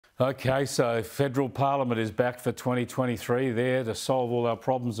OK, so federal parliament is back for 2023, there to solve all our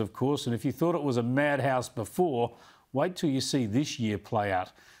problems, of course. And if you thought it was a madhouse before, wait till you see this year play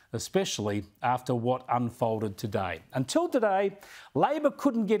out, especially after what unfolded today. Until today, Labor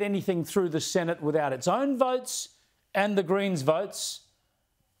couldn't get anything through the Senate without its own votes and the Greens' votes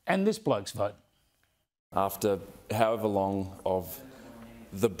and this bloke's vote. After however long of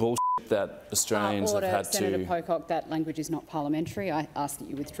the bullshit that Australians have had Senator to... Pocock, that language is not parliamentary. I ask that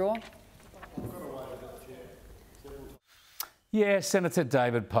you withdraw. Yeah, Senator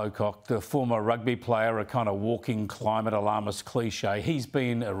David Pocock, the former rugby player, a kind of walking climate alarmist cliche. He's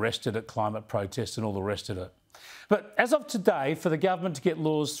been arrested at climate protests and all the rest of it. But as of today, for the government to get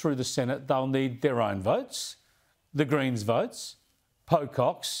laws through the Senate, they'll need their own votes, the Greens' votes,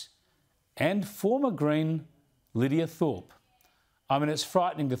 Pocock's, and former Green Lidia Thorpe. I mean, it's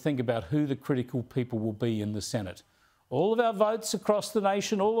frightening to think about who the critical people will be in the Senate. All of our votes across the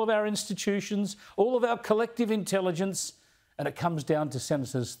nation, all of our institutions, all of our collective intelligence, and it comes down to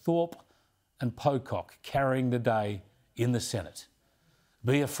Senators Thorpe and Pocock carrying the day in the Senate.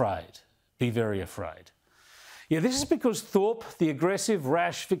 Be afraid. Be very afraid. Yeah, this is because Thorpe, the aggressive,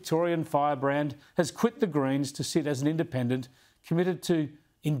 rash Victorian firebrand, has quit the Greens to sit as an independent committed to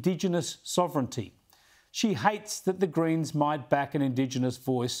Indigenous sovereignty. She hates that the Greens might back an Indigenous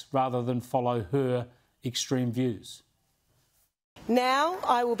voice rather than follow her extreme views. Now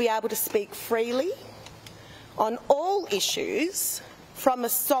I will be able to speak freely on all issues from a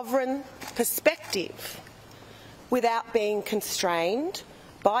sovereign perspective without being constrained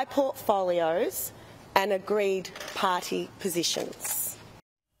by portfolios and agreed party positions.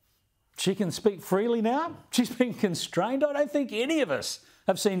 She can speak freely now? She's been constrained? I don't think any of us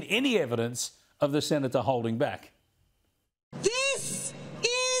have seen any evidence of the senator holding back. This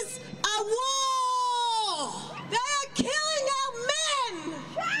is a war! They are killing our men!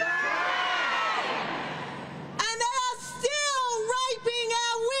 And they are still raping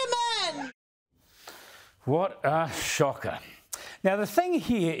our women! What a shocker. Now, the thing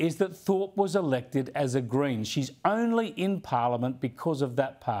here is that Thorpe was elected as a Green. She's only in Parliament because of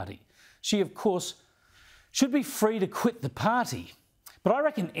that party. She, of course, should be free to quit the party. But I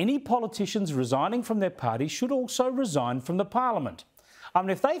reckon any politicians resigning from their party should also resign from the Parliament. I mean,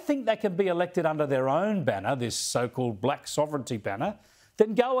 if they think they can be elected under their own banner, this so-called black sovereignty banner,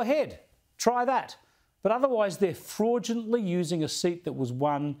 then go ahead, try that. But otherwise, they're fraudulently using a seat that was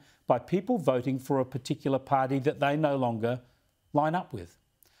won by people voting for a particular party that they no longer line up with.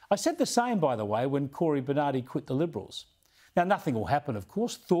 I said the same, by the way, when Cory Bernardi quit the Liberals. Now, nothing will happen, of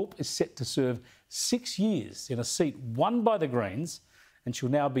course. Thorpe is set to serve 6 years in a seat won by the Greens, and she'll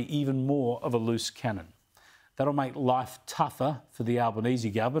now be even more of a loose cannon. That'll make life tougher for the Albanese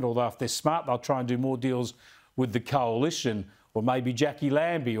government, although if they're smart, they'll try and do more deals with the coalition, or maybe Jackie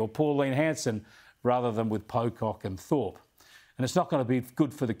Lambie or Pauline Hanson, rather than with Pocock and Thorpe. And it's not going to be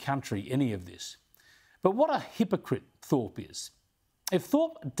good for the country, any of this. But what a hypocrite Thorpe is. If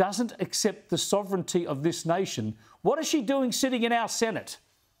Thorpe doesn't accept the sovereignty of this nation, what is she doing sitting in our Senate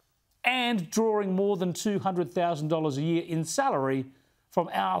and drawing more than $200,000 a year in salary from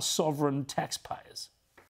our sovereign taxpayers?